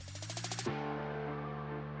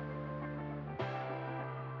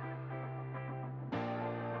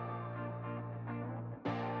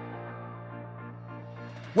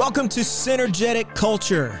Welcome to Synergetic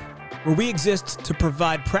Culture, where we exist to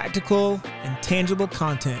provide practical and tangible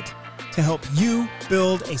content to help you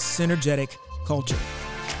build a synergetic culture.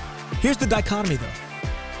 Here's the dichotomy though.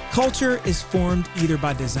 Culture is formed either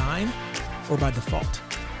by design or by default.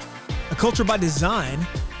 A culture by design,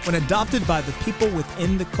 when adopted by the people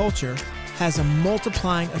within the culture, has a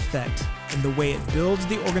multiplying effect in the way it builds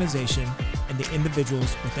the organization and the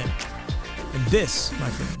individuals within it. And this, my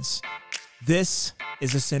friends, this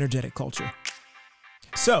is a synergetic culture.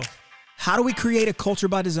 So, how do we create a culture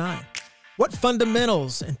by design? What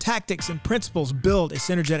fundamentals and tactics and principles build a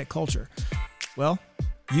synergetic culture? Well,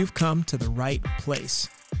 you've come to the right place.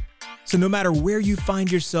 So no matter where you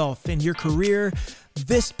find yourself in your career,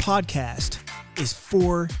 this podcast is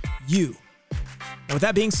for you. And with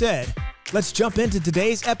that being said, let's jump into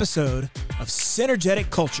today's episode of Synergetic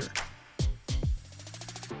Culture.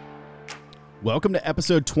 Welcome to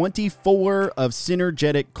episode 24 of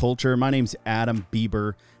Synergetic Culture. My name's Adam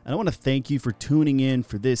Bieber, and I want to thank you for tuning in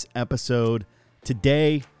for this episode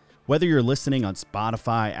today. Whether you're listening on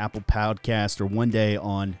Spotify, Apple Podcast, or one day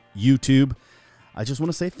on YouTube, I just want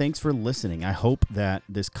to say thanks for listening. I hope that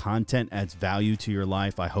this content adds value to your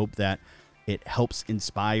life. I hope that it helps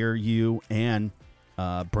inspire you and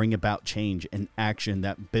bring about change and action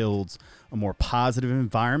that builds a more positive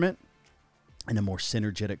environment and a more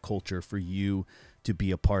synergetic culture for you to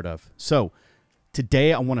be a part of. So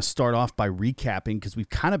today I want to start off by recapping, because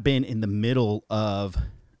we've kind of been in the middle of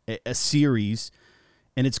a series,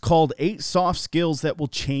 and it's called 8 Soft Skills That Will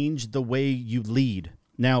Change the Way You Lead.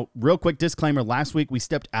 Now, real quick disclaimer, last week we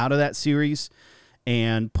stepped out of that series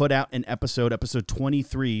and put out an episode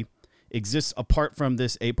 23, exists apart from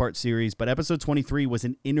this 8-part series, but episode 23 was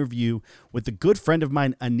an interview with a good friend of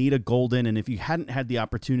mine, Anita Golden, and if you hadn't had the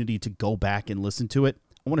opportunity to go back and listen to it,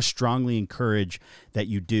 I want to strongly encourage that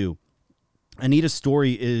you do. Anita's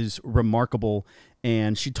story is remarkable,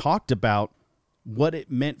 and she talked about what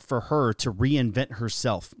it meant for her to reinvent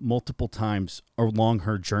herself multiple times along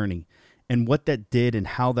her journey, and what that did and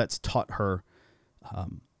how that's taught her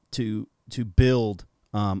to build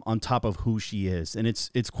on top of who she is. And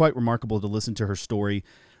it's quite remarkable to listen to her story.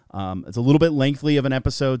 It's a little bit lengthy of an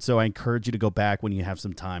episode, so I encourage you to go back when you have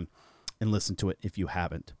some time and listen to it if you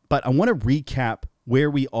haven't. But I want to recap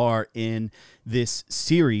where we are in this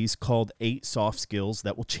series called 8 Soft Skills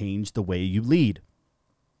That Will Change the Way You Lead.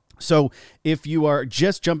 So if you are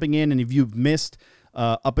just jumping in and if you've missed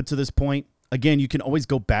up until this point, again, you can always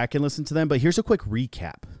go back and listen to them. But here's a quick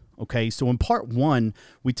recap. Okay, so in part 1,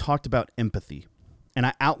 we talked about empathy. And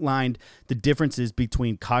I outlined the differences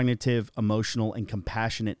between cognitive, emotional, and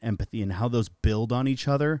compassionate empathy, and how those build on each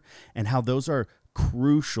other, and how those are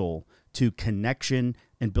crucial to connection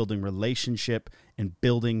and building relationship and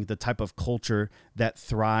building the type of culture that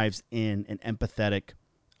thrives in an empathetic,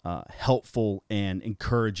 helpful, and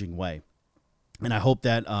encouraging way. And I hope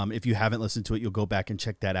that if you haven't listened to it, you'll go back and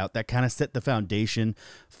check that out. That kind of set the foundation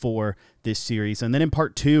for this series. And then in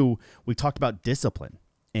part 2, we talked about discipline.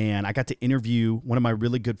 And I got to interview one of my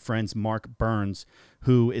really good friends, Mark Burns,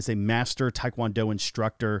 who is a master Taekwondo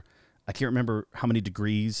instructor. I can't remember how many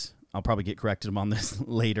degrees. I'll probably get corrected on this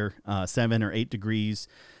later, 7 or 8 degrees.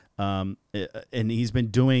 And he's been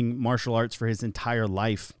doing martial arts for his entire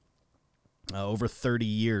life, over 30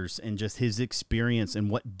 years. And just his experience and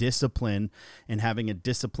what discipline and having a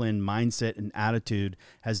disciplined mindset and attitude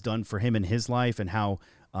has done for him in his life, and how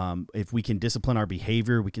if we can discipline our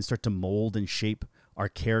behavior, we can start to mold and shape our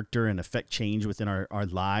character and affect change within our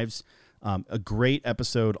lives. A great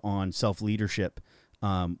episode on self-leadership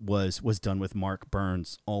was done with Mark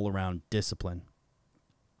Burns, all around discipline.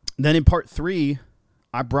 Then in part 3,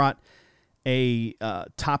 I brought a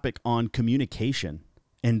topic on communication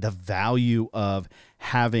and the value of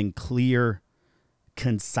having clear,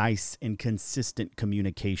 concise, and consistent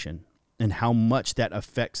communication, and how much that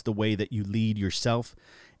affects the way that you lead yourself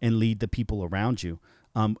and lead the people around you.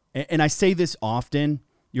 And I say this often,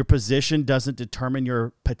 your position doesn't determine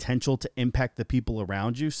your potential to impact the people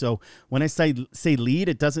around you. So when I say lead,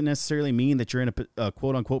 it doesn't necessarily mean that you're in a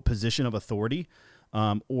quote unquote position of authority,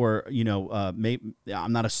 or,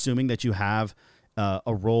 I'm not assuming that you have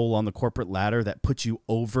a role on the corporate ladder that puts you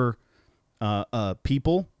over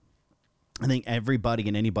people. I think everybody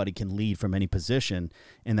and anybody can lead from any position,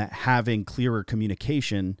 and that having clearer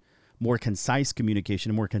communication, more concise communication,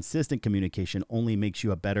 and more consistent communication only makes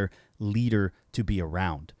you a better leader to be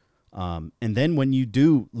around. And then when you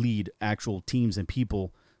do lead actual teams and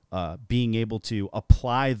people, being able to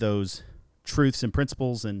apply those truths and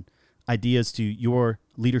principles and ideas to your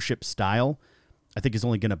leadership style, I think is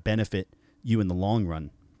only going to benefit you in the long run.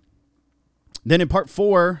 Then in part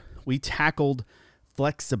 4, we tackled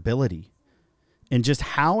flexibility and just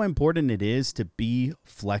how important it is to be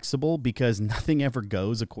flexible, because nothing ever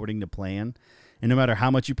goes according to plan. And no matter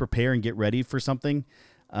how much you prepare and get ready for something,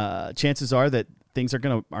 chances are that things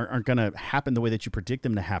aren't gonna happen the way that you predict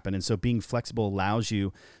them to happen. And so being flexible allows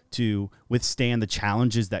you to withstand the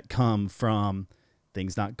challenges that come from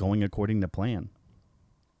things not going according to plan.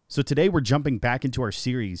 So today we're jumping back into our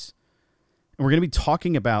series, and we're going to be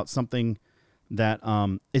talking about something that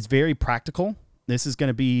is very practical. This is going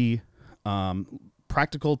to be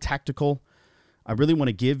practical, tactical. I really want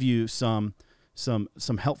to give you some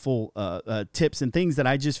helpful tips and things that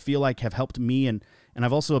I just feel like have helped me, and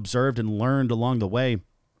I've also observed and learned along the way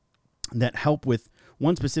that help with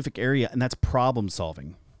one specific area, and that's problem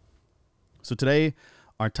solving. So today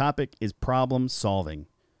our topic is problem solving.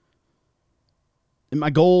 And my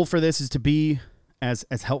goal for this is to be as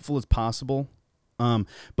helpful as possible.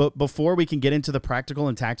 But before we can get into the practical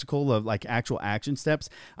and tactical of like actual action steps,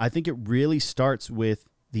 I think it really starts with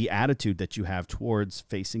the attitude that you have towards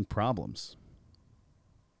facing problems.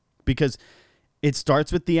 Because it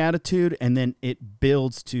starts with the attitude and then it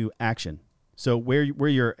builds to action. So where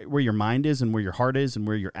your mind is and where your heart is and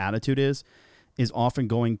where your attitude is often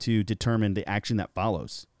going to determine the action that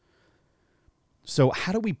follows. So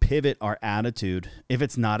how do we pivot our attitude if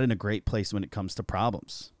it's not in a great place when it comes to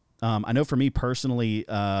problems? I know for me personally,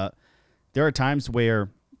 there are times where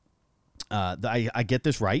I get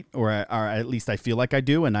this right, or at least I feel like I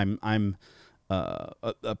do, and I'm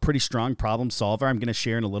a pretty strong problem solver. I'm going to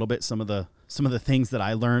share in a little bit some of the things that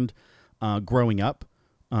I learned growing up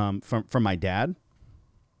from my dad.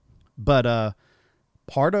 But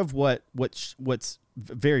part of what's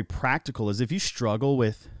very practical is if you struggle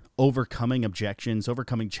with overcoming objections,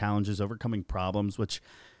 overcoming challenges, overcoming problems, which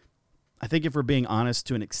I think if we're being honest,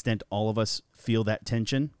 to an extent, all of us feel that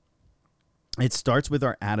tension. It starts with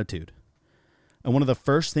our attitude. And one of the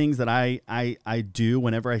first things that I do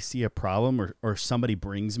whenever I see a problem or somebody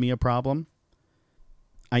brings me a problem,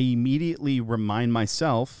 I immediately remind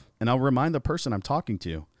myself, and I'll remind the person I'm talking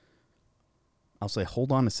to, I'll say,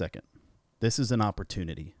 hold on a second. This is an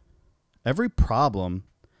opportunity. Every problem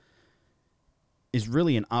is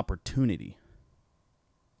really an opportunity.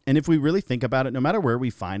 And if we really think about it, no matter where we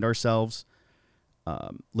find ourselves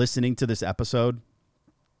listening to this episode,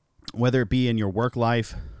 whether it be in your work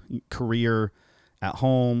life, career, at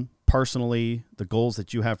home, personally, the goals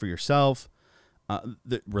that you have for yourself,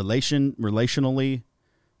 relationally,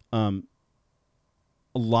 a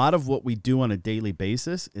lot of what we do on a daily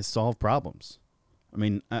basis is solve problems. I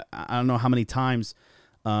mean, I don't know how many times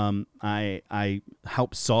I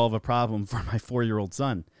help solve a problem for my 4-year-old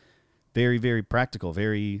son. Very, very practical,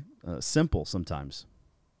 very simple sometimes.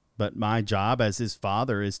 But my job as his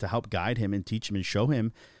father is to help guide him and teach him and show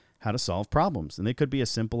him how to solve problems. And they could be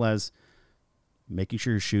as simple as making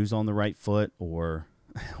sure your shoe's on the right foot or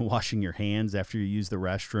washing your hands after you use the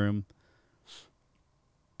restroom.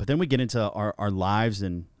 But then we get into our lives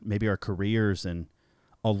and maybe our careers, and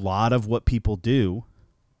a lot of what people do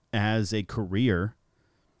as a career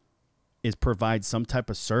is provide some type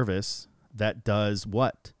of service that does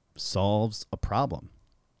what? Solves a problem.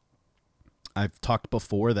 I've talked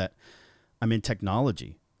before that I'm in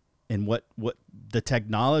technology, and what the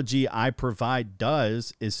technology I provide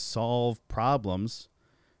does is solve problems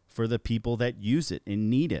for the people that use it and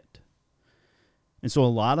need it. And so a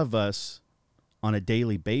lot of us on a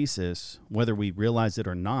daily basis, whether we realize it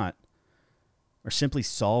or not, are simply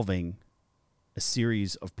solving a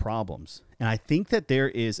series of problems. And I think that there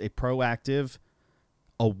is a proactive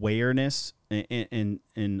awareness in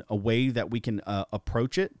a way that we can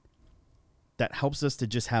approach it that helps us to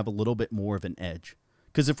just have a little bit more of an edge.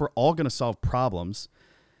 Because if we're all going to solve problems,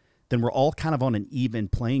 then we're all kind of on an even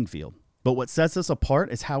playing field. But what sets us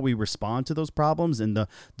apart is how we respond to those problems, and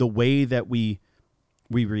the way that we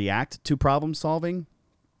react to problem solving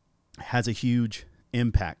has a huge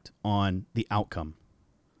impact on the outcome.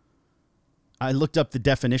 I looked up the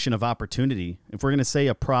definition of opportunity. If we're going to say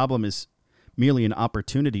a problem is merely an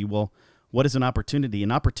opportunity, well, what is an opportunity?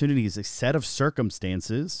 An opportunity is a set of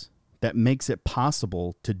circumstances that makes it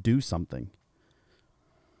possible to do something.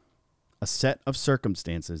 A set of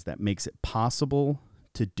circumstances that makes it possible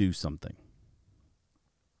to do something.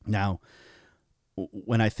 Now,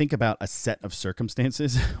 when I think about a set of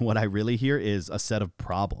circumstances, what I really hear is a set of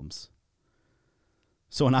problems.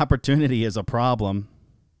 So an opportunity is a problem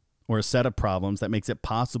or a set of problems that makes it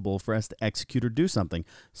possible for us to execute or do something,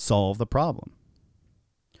 solve the problem.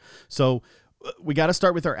 So we got to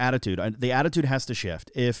start with our attitude. The attitude has to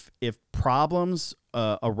shift. If problems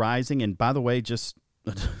arising, and by the way, just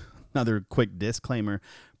another quick disclaimer,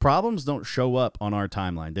 problems don't show up on our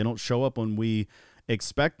timeline. They don't show up when we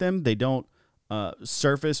expect them. They don't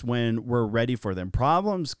surface when we're ready for them.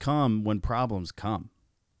 Problems come when problems come.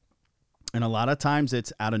 And a lot of times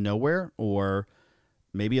it's out of nowhere, or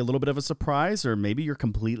maybe a little bit of a surprise, or maybe you're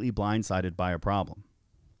completely blindsided by a problem.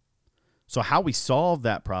 So how we solve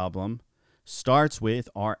that problem starts with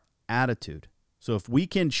our attitude. So if we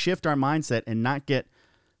can shift our mindset and not get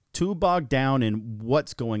too bogged down in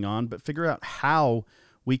what's going on, but figure out how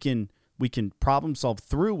we can problem solve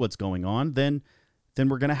through what's going on, then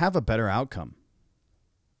we're going to have a better outcome.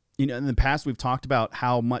 You know, in the past, we've talked about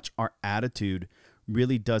how much our attitude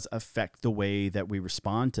really does affect the way that we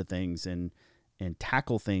respond to things and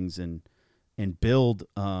tackle things and build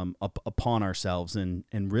upon ourselves, and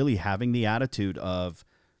really having the attitude of,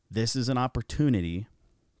 this is an opportunity.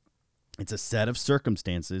 It's a set of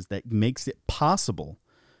circumstances that makes it possible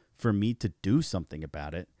for me to do something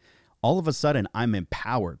about it. All of a sudden, I'm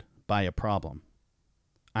empowered by a problem.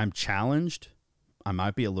 I'm challenged. I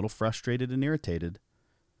might be a little frustrated and irritated,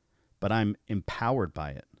 but I'm empowered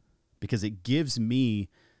by it because it gives me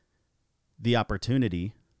the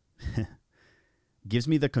opportunity, gives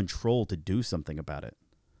me the control to do something about it.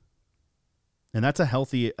 And that's a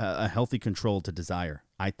healthy control to desire,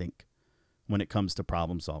 I think, when it comes to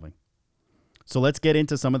problem solving. So let's get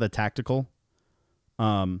into some of the tactical.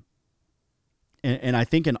 And I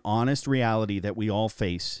think an honest reality that we all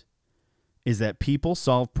face is that people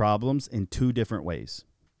solve problems in two different ways.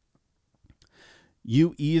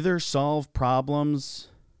 You either solve problems,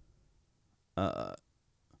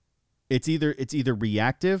 it's either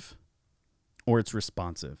reactive or it's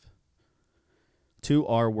responsive. Two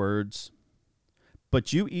R words,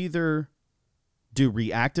 but you either do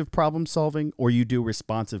reactive problem solving or you do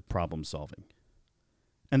responsive problem solving.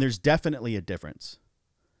 And there's definitely a difference.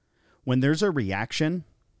 When there's a reaction,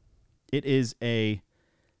 it is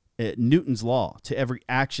Newton's law. To every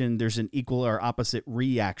action, there's an equal or opposite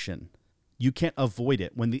reaction. You can't avoid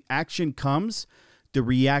it. When the action comes, the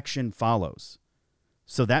reaction follows.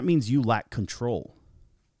 So that means you lack control.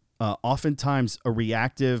 Oftentimes, a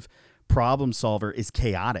reactive problem solver is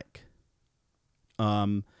chaotic.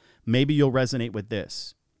 Maybe you'll resonate with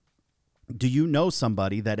this. Do you know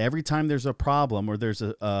somebody that every time there's a problem or there's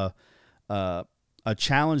a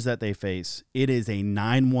challenge that they face, it is a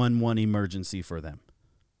 911 emergency for them?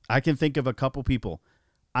 I can think of a couple people.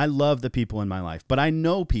 I love the people in my life, but I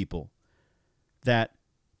know people that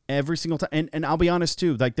every single time, and I'll be honest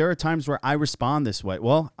too, like there are times where I respond this way.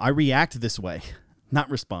 Well, I react this way, not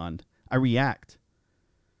respond. I react.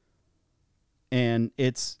 And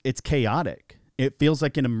it's chaotic. It feels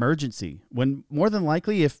like an emergency when more than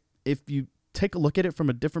likely, if you take a look at it from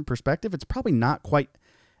a different perspective, it's probably not quite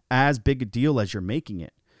as big a deal as you're making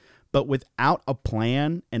it. But without a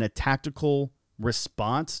plan and a tactical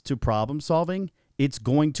response to problem solving, it's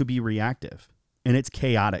going to be reactive and it's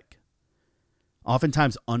chaotic,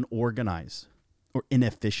 oftentimes unorganized or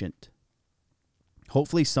inefficient.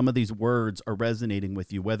 Hopefully some of these words are resonating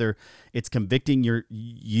with you, whether it's convicting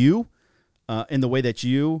you in the way that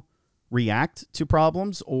you react to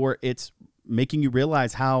problems, or it's making you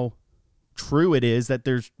realize how true it is that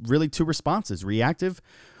there's really two responses, reactive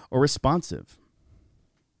or responsive.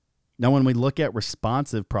 Now, when we look at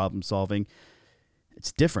responsive problem solving,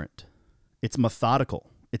 it's different. It's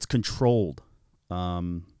methodical. It's controlled,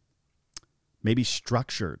 maybe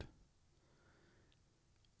structured,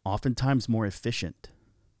 oftentimes more efficient.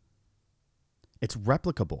 It's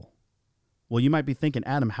replicable. Well, you might be thinking,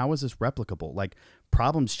 Adam, how is this replicable? Like,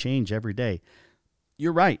 problems change every day.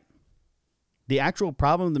 You're right. The actual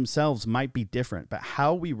problem themselves might be different, but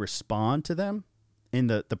how we respond to them in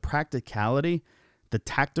the practicality, the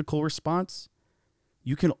tactical response,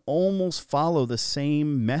 you can almost follow the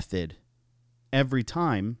same method every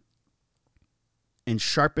time and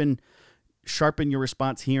sharpen your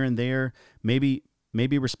response here and there. Maybe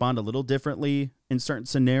respond a little differently in certain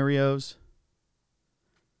scenarios.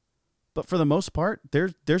 But for the most part,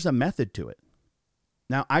 there's a method to it.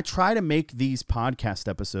 Now, I try to make these podcast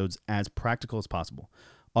episodes as practical as possible.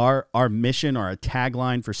 Our mission, our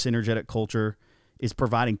tagline for Synergetic Culture is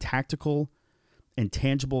providing practical and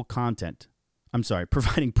tangible content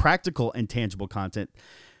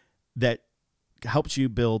that helps you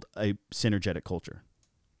build a synergetic culture.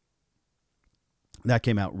 That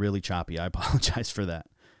came out really choppy. I apologize for that.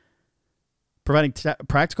 Providing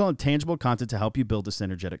practical and tangible content to help you build a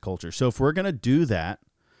synergetic culture. So if we're going to do that,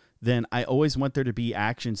 then I always want there to be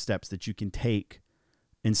action steps that you can take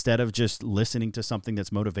instead of just listening to something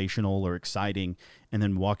that's motivational or exciting and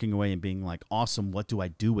then walking away and being like, awesome, what do I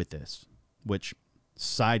do with this? Which,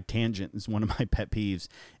 side tangent, is one of my pet peeves,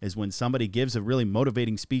 is when somebody gives a really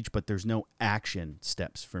motivating speech, but there's no action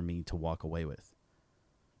steps for me to walk away with.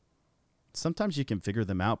 sometimes you can figure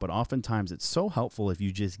them out, but oftentimes it's so helpful if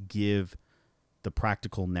you just give the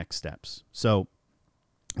practical next steps. So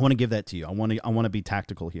I want to give that to you. I want to be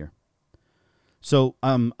tactical here. So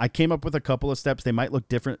I came up with a couple of steps. They might look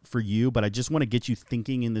different for you, but I just want to get you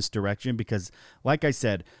thinking in this direction because, like I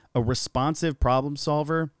said, a responsive problem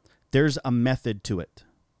solver, there's a method to it.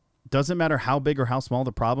 Doesn't matter how big or how small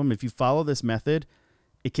the problem. If you follow this method,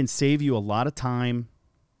 it can save you a lot of time,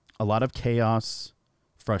 a lot of chaos,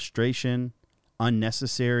 frustration,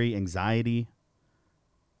 unnecessary anxiety,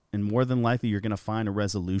 and more than likely you're going to find a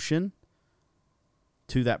resolution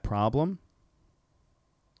to that problem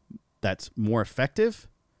that's more effective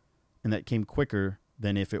and that came quicker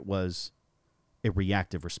than if it was a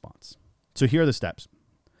reactive response. So here are the steps.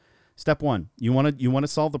 Step 1, you want to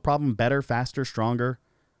solve the problem better, faster, stronger,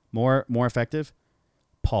 more effective?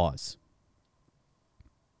 Pause.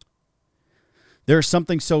 There's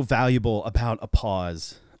something so valuable about a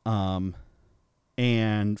pause.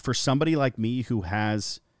 And for somebody like me who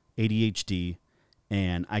has ADHD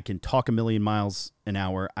and I can talk a million miles an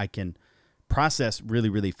hour, I can process really,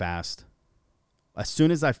 really fast. As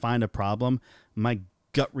soon as I find a problem, my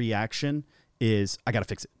gut reaction is I got to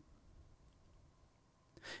fix it.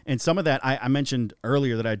 And some of that, I mentioned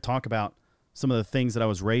earlier that I'd talk about some of the things that I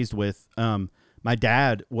was raised with. My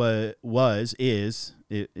dad is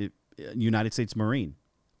a United States Marine.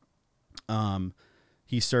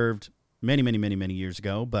 He served many years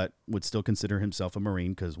ago, but would still consider himself a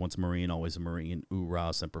Marine because once a Marine, always a Marine.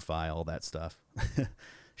 Oorah, Semper Fi, all that stuff.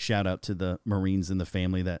 Shout out to the Marines in the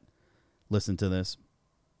family that listen to this.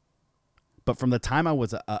 But from the time I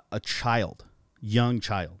was a child, young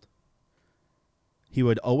child, he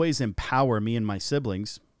would always empower me and my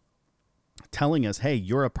siblings, telling us, hey,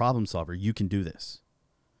 you're a problem solver. You can do this.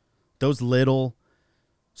 Those little,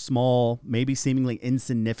 small, maybe seemingly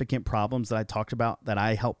insignificant problems that I talked about that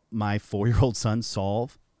I help my 4-year-old son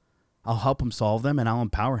solve, I'll help him solve them and I'll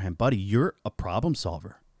empower him. Buddy, you're a problem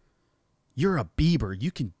solver. You're a Bieber. You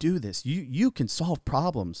can do this. You can solve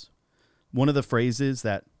problems. One of the phrases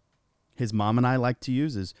that his mom and I like to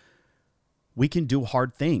use is, we can do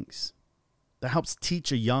hard things. That helps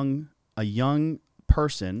teach a young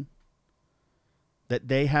person that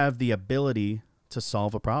they have the ability to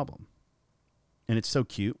solve a problem. And it's so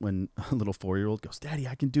cute when a little 4-year-old goes, Daddy,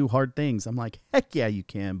 I can do hard things. I'm like, heck yeah, you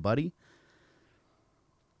can, buddy.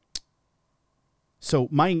 So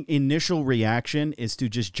my initial reaction is to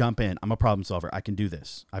just jump in. I'm a problem solver. I can do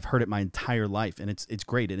this. I've heard it my entire life, and it's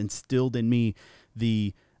great. It instilled in me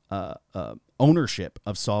the ownership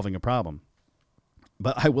of solving a problem.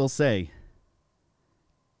 But I will say,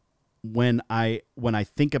 when I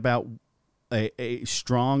think about a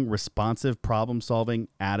strong, responsive problem-solving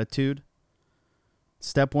attitude,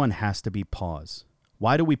 step 1 has to be pause.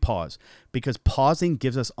 Why do we pause? Because pausing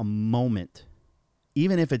gives us a moment,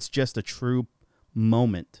 even if it's just a true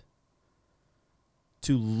moment,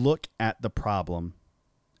 to look at the problem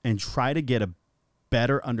and try to get a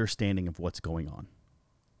better understanding of what's going on.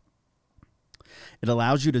 It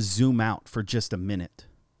allows you to zoom out for just a minute.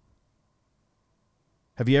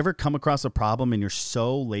 Have you ever come across a problem and you're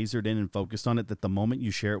so lasered in and focused on it that the moment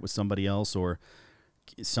you share it with somebody else or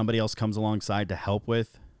somebody else comes alongside to help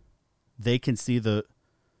with, they can see the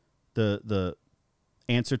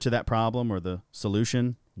answer to that problem or the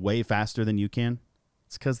solution way faster than you can?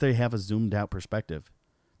 It's because they have a zoomed out perspective.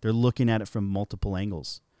 They're looking at it from multiple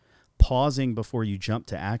angles. Pausing before you jump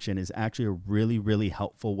to action is actually a really, really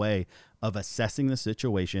helpful way of assessing the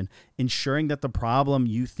situation, ensuring that the problem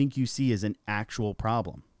you think you see is an actual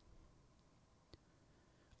problem.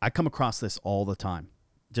 I come across this all the time,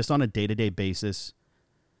 just on a day-to-day basis,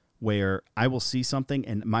 where I will see something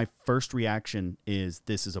and my first reaction is,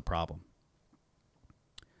 this is a problem.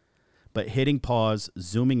 But hitting pause,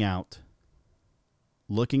 zooming out,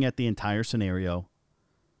 looking at the entire scenario,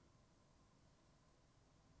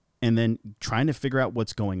 and then trying to figure out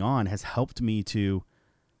what's going on has helped me to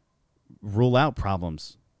rule out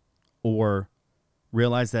problems or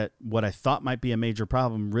realize that what I thought might be a major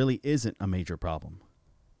problem really isn't a major problem.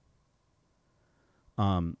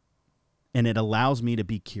 And it allows me to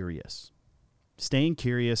be curious. Staying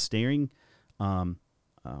curious, having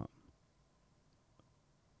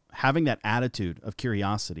that attitude of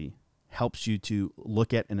curiosity helps you to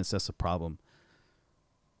look at and assess a problem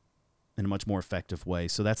in a much more effective way.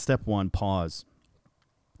 So that's step 1, pause.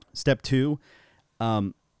 Step 2,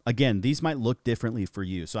 again, these might look differently for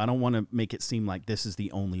you. So I don't want to make it seem like this is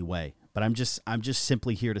the only way, but I'm just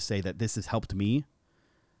simply here to say that this has helped me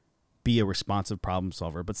be a responsive problem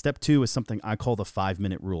solver. But step 2 is something I call the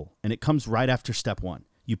 5-minute rule, and it comes right after step 1.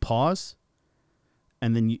 You pause,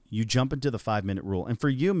 and then you jump into the 5-minute rule. And for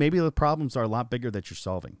you, maybe the problems are a lot bigger that you're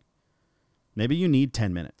solving. Maybe you need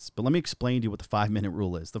 10 minutes, but let me explain to you what the 5-minute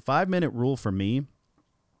rule is. The 5-minute rule for me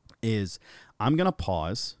is I'm going to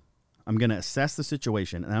pause, I'm going to assess the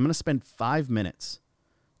situation, and I'm going to spend 5 minutes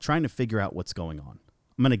trying to figure out what's going on.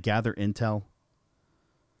 I'm going to gather intel.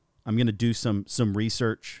 I'm going to do some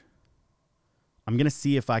research. I'm going to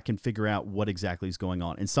see if I can figure out what exactly is going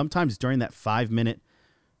on. And sometimes during that 5-minute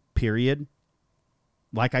period,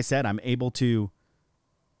 like I said, I'm able to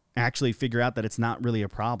actually figure out that it's not really a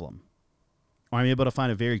problem. Or I'm able to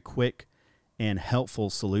find a very quick and helpful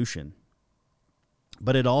solution.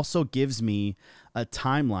 But it also gives me a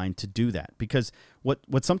timeline to do that. Because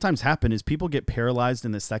what sometimes happens is people get paralyzed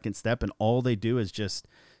in the second step, and all they do is just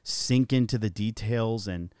sink into the details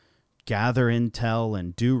and gather intel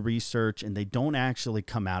and do research, and they don't actually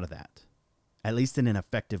come out of that, at least in an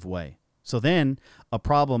effective way. So then a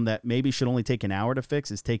problem that maybe should only take an hour to fix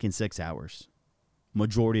is taking 6 hours,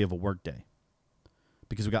 majority of a workday,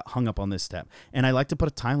 because we got hung up on this step. And I like to put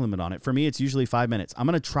a time limit on it. For me, it's usually 5 minutes. I'm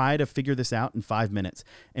going to try to figure this out in 5 minutes.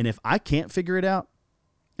 And if I can't figure it out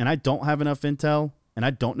and I don't have enough intel and I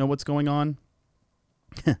don't know what's going on,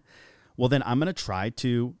 well, then I'm going to try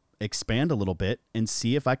to expand a little bit and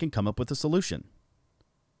see if I can come up with a solution.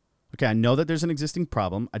 Okay, I know that there's an existing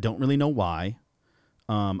problem. I don't really know why.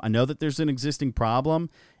 I know that there's an existing problem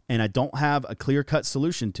and I don't have a clear-cut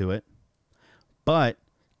solution to it, but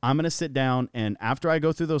I'm going to sit down, and after I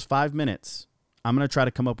go through those 5 minutes, I'm going to try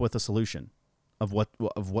to come up with a solution of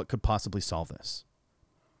what could possibly solve this.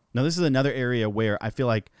 Now, this is another area where I feel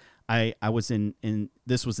like I was in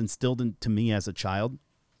this was instilled into me as a child.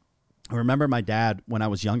 I remember my dad, when I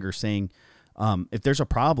was younger, saying, if there's a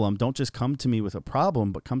problem, don't just come to me with a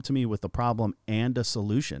problem, but come to me with a problem and a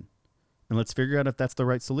solution. And let's figure out if that's the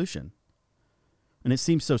right solution. And it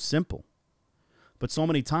seems so simple. But so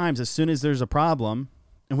many times, as soon as there's a problem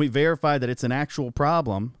and we verify that it's an actual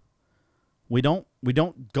problem, we don't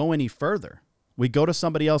go any further. We go to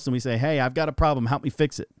somebody else and we say, hey, I've got a problem. Help me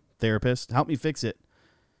fix it. Therapist, help me fix it.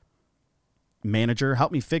 Manager,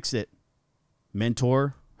 help me fix it.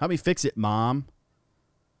 Mentor, help me fix it, mom.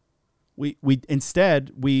 We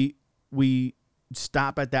instead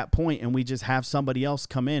stop at that point and we just have somebody else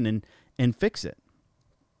come in and fix it.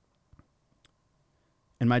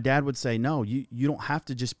 And my dad would say, no, you don't have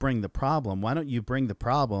to just bring the problem. Why don't you bring the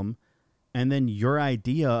problem and then your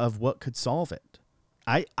idea of what could solve it?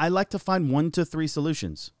 I like to find 1 to 3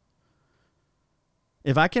 solutions.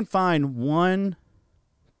 If I can find 1,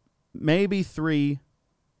 maybe 3,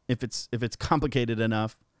 if it's complicated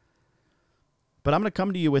enough, but I'm going to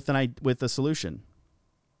come to you with a solution.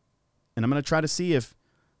 And I'm going to try to see if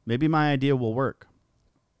maybe my idea will work.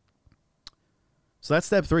 So that's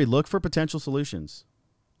step 3. Look for potential solutions.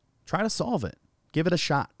 Try to solve it. Give it a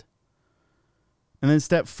shot. And then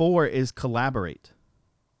step 4 is collaborate.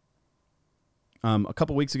 A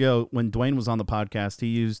couple weeks ago, when Dwayne was on the podcast, he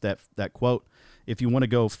used that quote, if you want to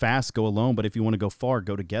go fast, go alone, but if you want to go far,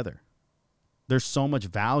 go together. There's so much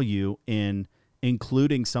value in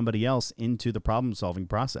including somebody else into the problem-solving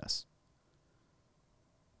process.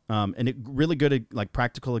 And a really good,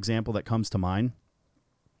 practical example that comes to mind.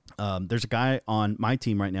 There's a guy on my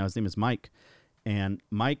team right now. His name is Mike. And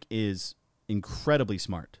Mike is incredibly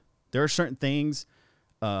smart. There are certain things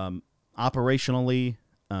operationally,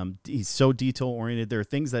 he's so detail-oriented. There are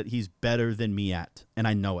things that he's better than me at, and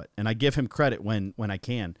I know it. And I give him credit when I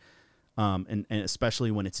can, and especially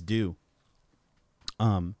when it's due.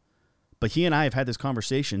 But he and I have had this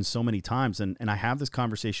conversation so many times, and I have this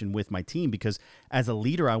conversation with my team because as a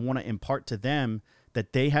leader, I want to impart to them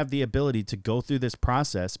that they have the ability to go through this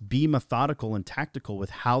process, be methodical and tactical with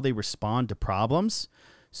how they respond to problems,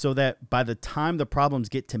 so that by the time the problems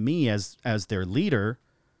get to me as their leader,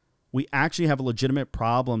 we actually have a legitimate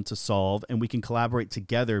problem to solve and we can collaborate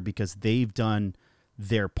together because they've done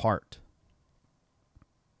their part.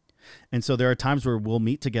 And so there are times where we'll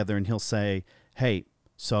meet together and he'll say, hey,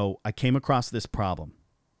 so I came across this problem.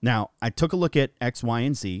 Now, I took a look at X, Y,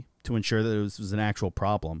 and Z to ensure that this was an actual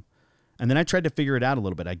problem. And then I tried to figure it out a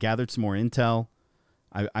little bit. I gathered some more intel.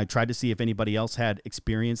 I tried to see if anybody else had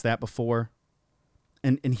experienced that before.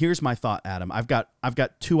 And here's my thought, Adam. I've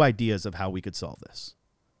got 2 ideas of how we could solve this.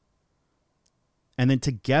 And then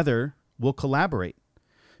together we'll collaborate.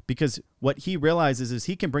 Because what he realizes is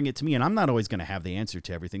he can bring it to me, and I'm not always going to have the answer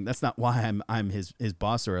to everything. That's not why I'm his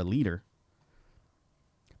boss or a leader.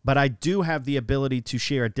 But I do have the ability to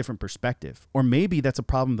share a different perspective. Or maybe that's a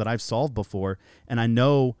problem that I've solved before, and I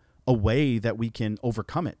know a way that we can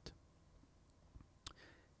overcome it.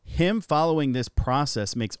 Him following this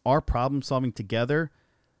process makes our problem solving together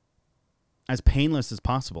as painless as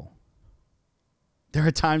possible. There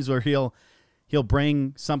are times where he'll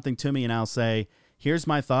bring something to me and I'll say, here's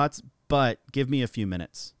my thoughts, but give me a few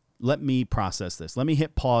minutes. Let me process this. Let me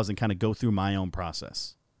hit pause and kind of go through my own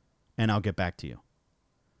process, and I'll get back to you.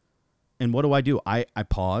 And what do? I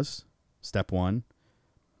pause. Step 1,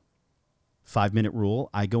 5-minute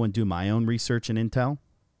rule. I go and do my own research and intel.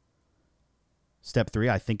 Step 3,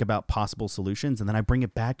 I think about possible solutions, and then I bring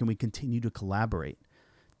it back and we continue to collaborate.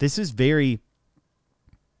 This is very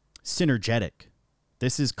synergetic.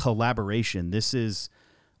 This is collaboration. This is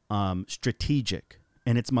strategic,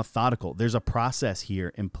 and it's methodical. There's a process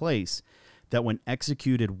here in place that, when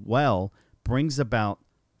executed well, brings about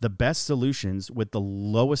the best solutions with the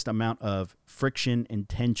lowest amount of friction and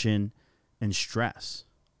tension and stress.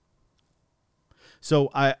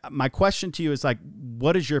 So my question to you is, like,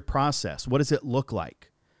 what is your process? What does it look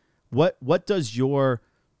like? What does your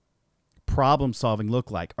problem solving look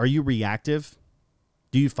like? Are you reactive?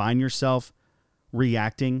 Do you find yourself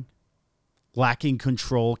reacting, lacking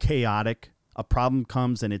control, chaotic? A problem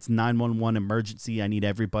comes and it's 911 emergency. I need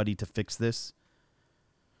everybody to fix this.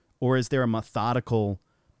 Or is there a methodical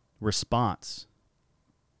response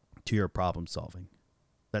to your problem solving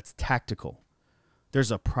that's tactical?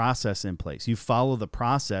 There's a process in place. You follow the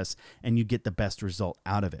process and you get the best result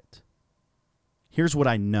out of it. Here's what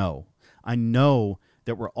I know. I know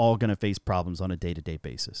that we're all going to face problems on a day-to-day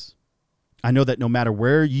basis. I know that no matter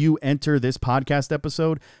where you enter this podcast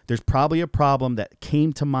episode, there's probably a problem that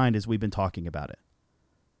came to mind as we've been talking about it.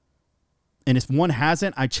 And if one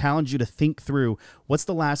hasn't, I challenge you to think through, what's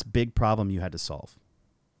the last big problem you had to solve?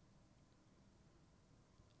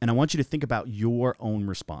 And I want you to think about your own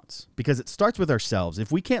response, because it starts with ourselves.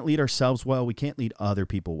 If we can't lead ourselves well, we can't lead other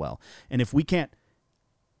people well. And if we can't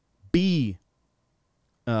be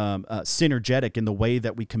synergetic in the way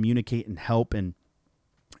that we communicate and help and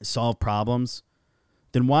solve problems,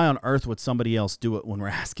 then why on earth would somebody else do it when we're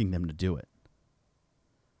asking them to do it?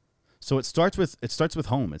 So it starts with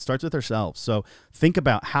home. It starts with ourselves. So think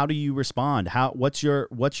about, how do you respond? What's your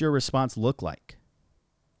response look like?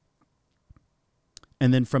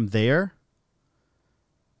 And then from there,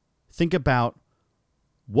 think about,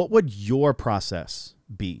 what would your process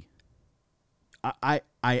be? I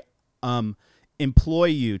employ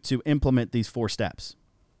you to implement these 4 steps.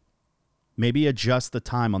 Maybe adjust the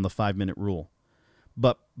time on the 5-minute rule,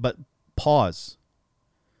 but pause.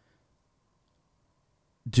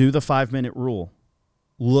 Do the 5-minute rule.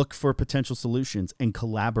 Look for potential solutions and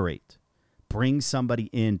collaborate. Bring somebody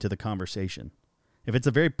into the conversation. If it's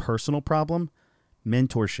a very personal problem,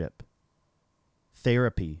 mentorship,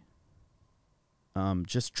 therapy,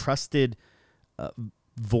 just trusted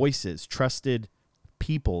voices, trusted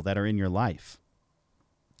people that are in your life.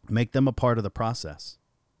 Make them a part of the process.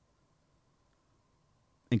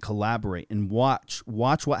 And collaborate and watch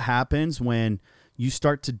what happens when you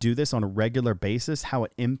start to do this on a regular basis, how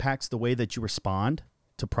it impacts the way that you respond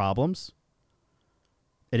to problems.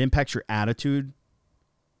 It impacts your attitude,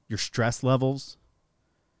 your stress levels.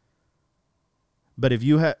 But if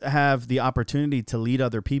you have the opportunity to lead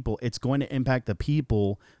other people, it's going to impact the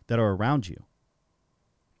people that are around you.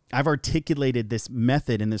 I've articulated this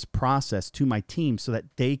method and this process to my team so that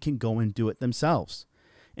they can go and do it themselves.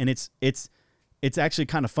 And it's actually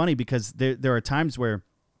kind of funny, because there are times where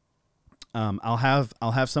I'll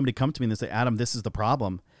have somebody come to me and they say, Adam, this is the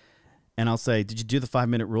problem. And I'll say, did you do the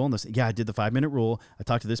 5-minute rule? And they'll say, yeah, I did the 5-minute rule. I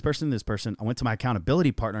talked to this person and this person. I went to my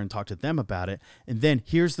accountability partner and talked to them about it. And then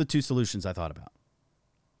here's the 2 solutions I thought about.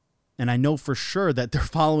 And I know for sure that they're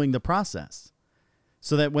following the process.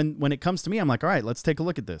 So that when it comes to me, I'm like, all right, let's take a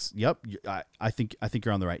look at this. Yep, I think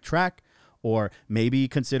you're on the right track. Or maybe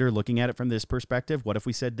consider looking at it from this perspective. What if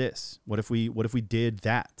we said this? What if we did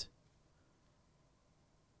that?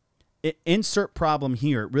 Insert problem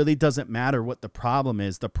here. It really doesn't matter what the problem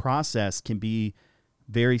is. The process can be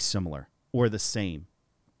very similar or the same.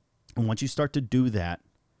 And once you start to do that,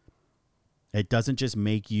 it doesn't just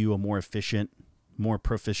make you a more efficient, more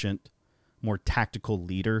proficient, more tactical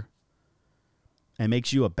leader. It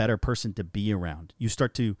makes you a better person to be around. You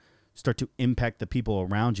start to impact the people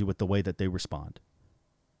around you with the way that they respond.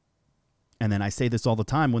 And then I say this all the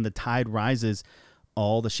time, when the tide rises,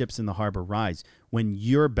 all the ships in the harbor rise. When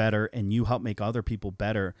you're better and you help make other people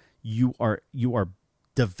better, you are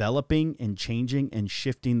developing and changing and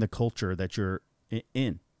shifting the culture that you're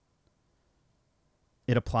in.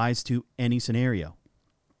 It applies to any scenario.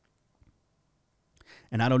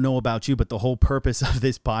 And I don't know about you, but the whole purpose of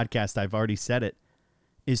this podcast, I've already said it,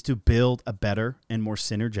 is to build a better and more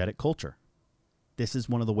synergetic culture. This is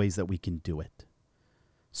one of the ways that we can do it.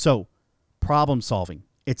 So, problem solving,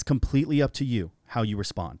 it's completely up to you how you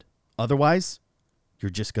respond. Otherwise, you're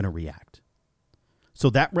just going to react. So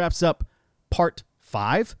that wraps up part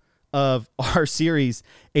 5 of our series,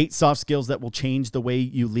 8 soft skills that will change the way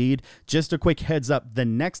you lead. Just a quick heads up, the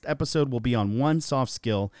next episode will be on 1 soft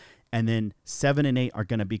skill, and then 7 and 8 are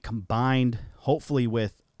going to be combined, hopefully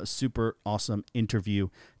with a super awesome interview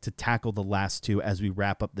to tackle the last 2 as we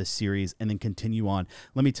wrap up this series and then continue on.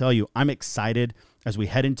 Let me tell you, I'm excited as we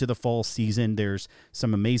head into the fall season. There's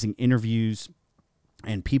some amazing interviews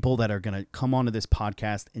and people that are going to come onto this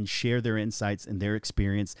podcast and share their insights and their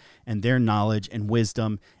experience and their knowledge and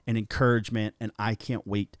wisdom and encouragement. And I can't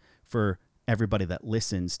wait for everybody that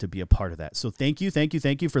listens to be a part of that. So thank you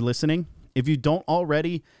for listening. If you don't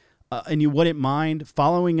already, and you wouldn't mind,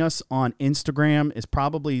 following us on Instagram is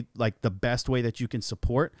probably like the best way that you can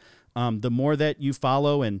support. The more that you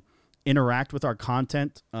follow and interact with our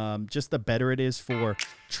content, just the better it is for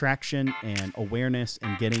traction and awareness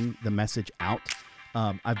and getting the message out.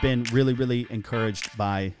 I've been really, really encouraged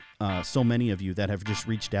by so many of you that have just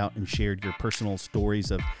reached out and shared your personal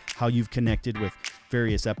stories of how you've connected with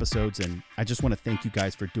various episodes. And I just want to thank you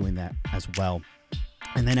guys for doing that as well.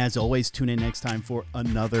 And then as always, tune in next time for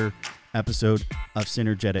another episode of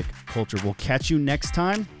Synergetic Culture. We'll catch you next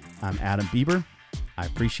time. I'm Adam Bieber. I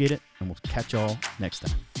appreciate it, and we'll catch y'all next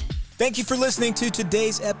time. Thank you for listening to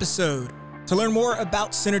today's episode. To learn more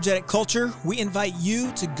about Synergetic Culture, we invite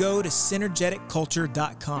you to go to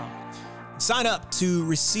synergeticculture.com. Sign up to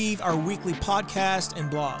receive our weekly podcast and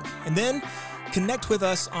blog, and then connect with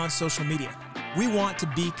us on social media. We want to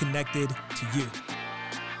be connected to you.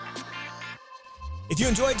 If you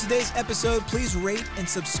enjoyed today's episode, please rate and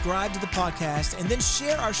subscribe to the podcast, and then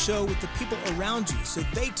share our show with the people around you so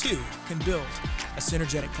they too can build a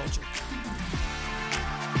synergetic culture.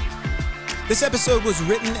 This episode was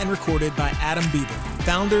written and recorded by Adam Bieber,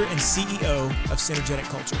 founder and CEO of Synergetic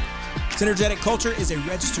Culture. Synergetic Culture is a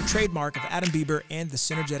registered trademark of Adam Bieber and the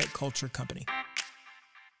Synergetic Culture Company.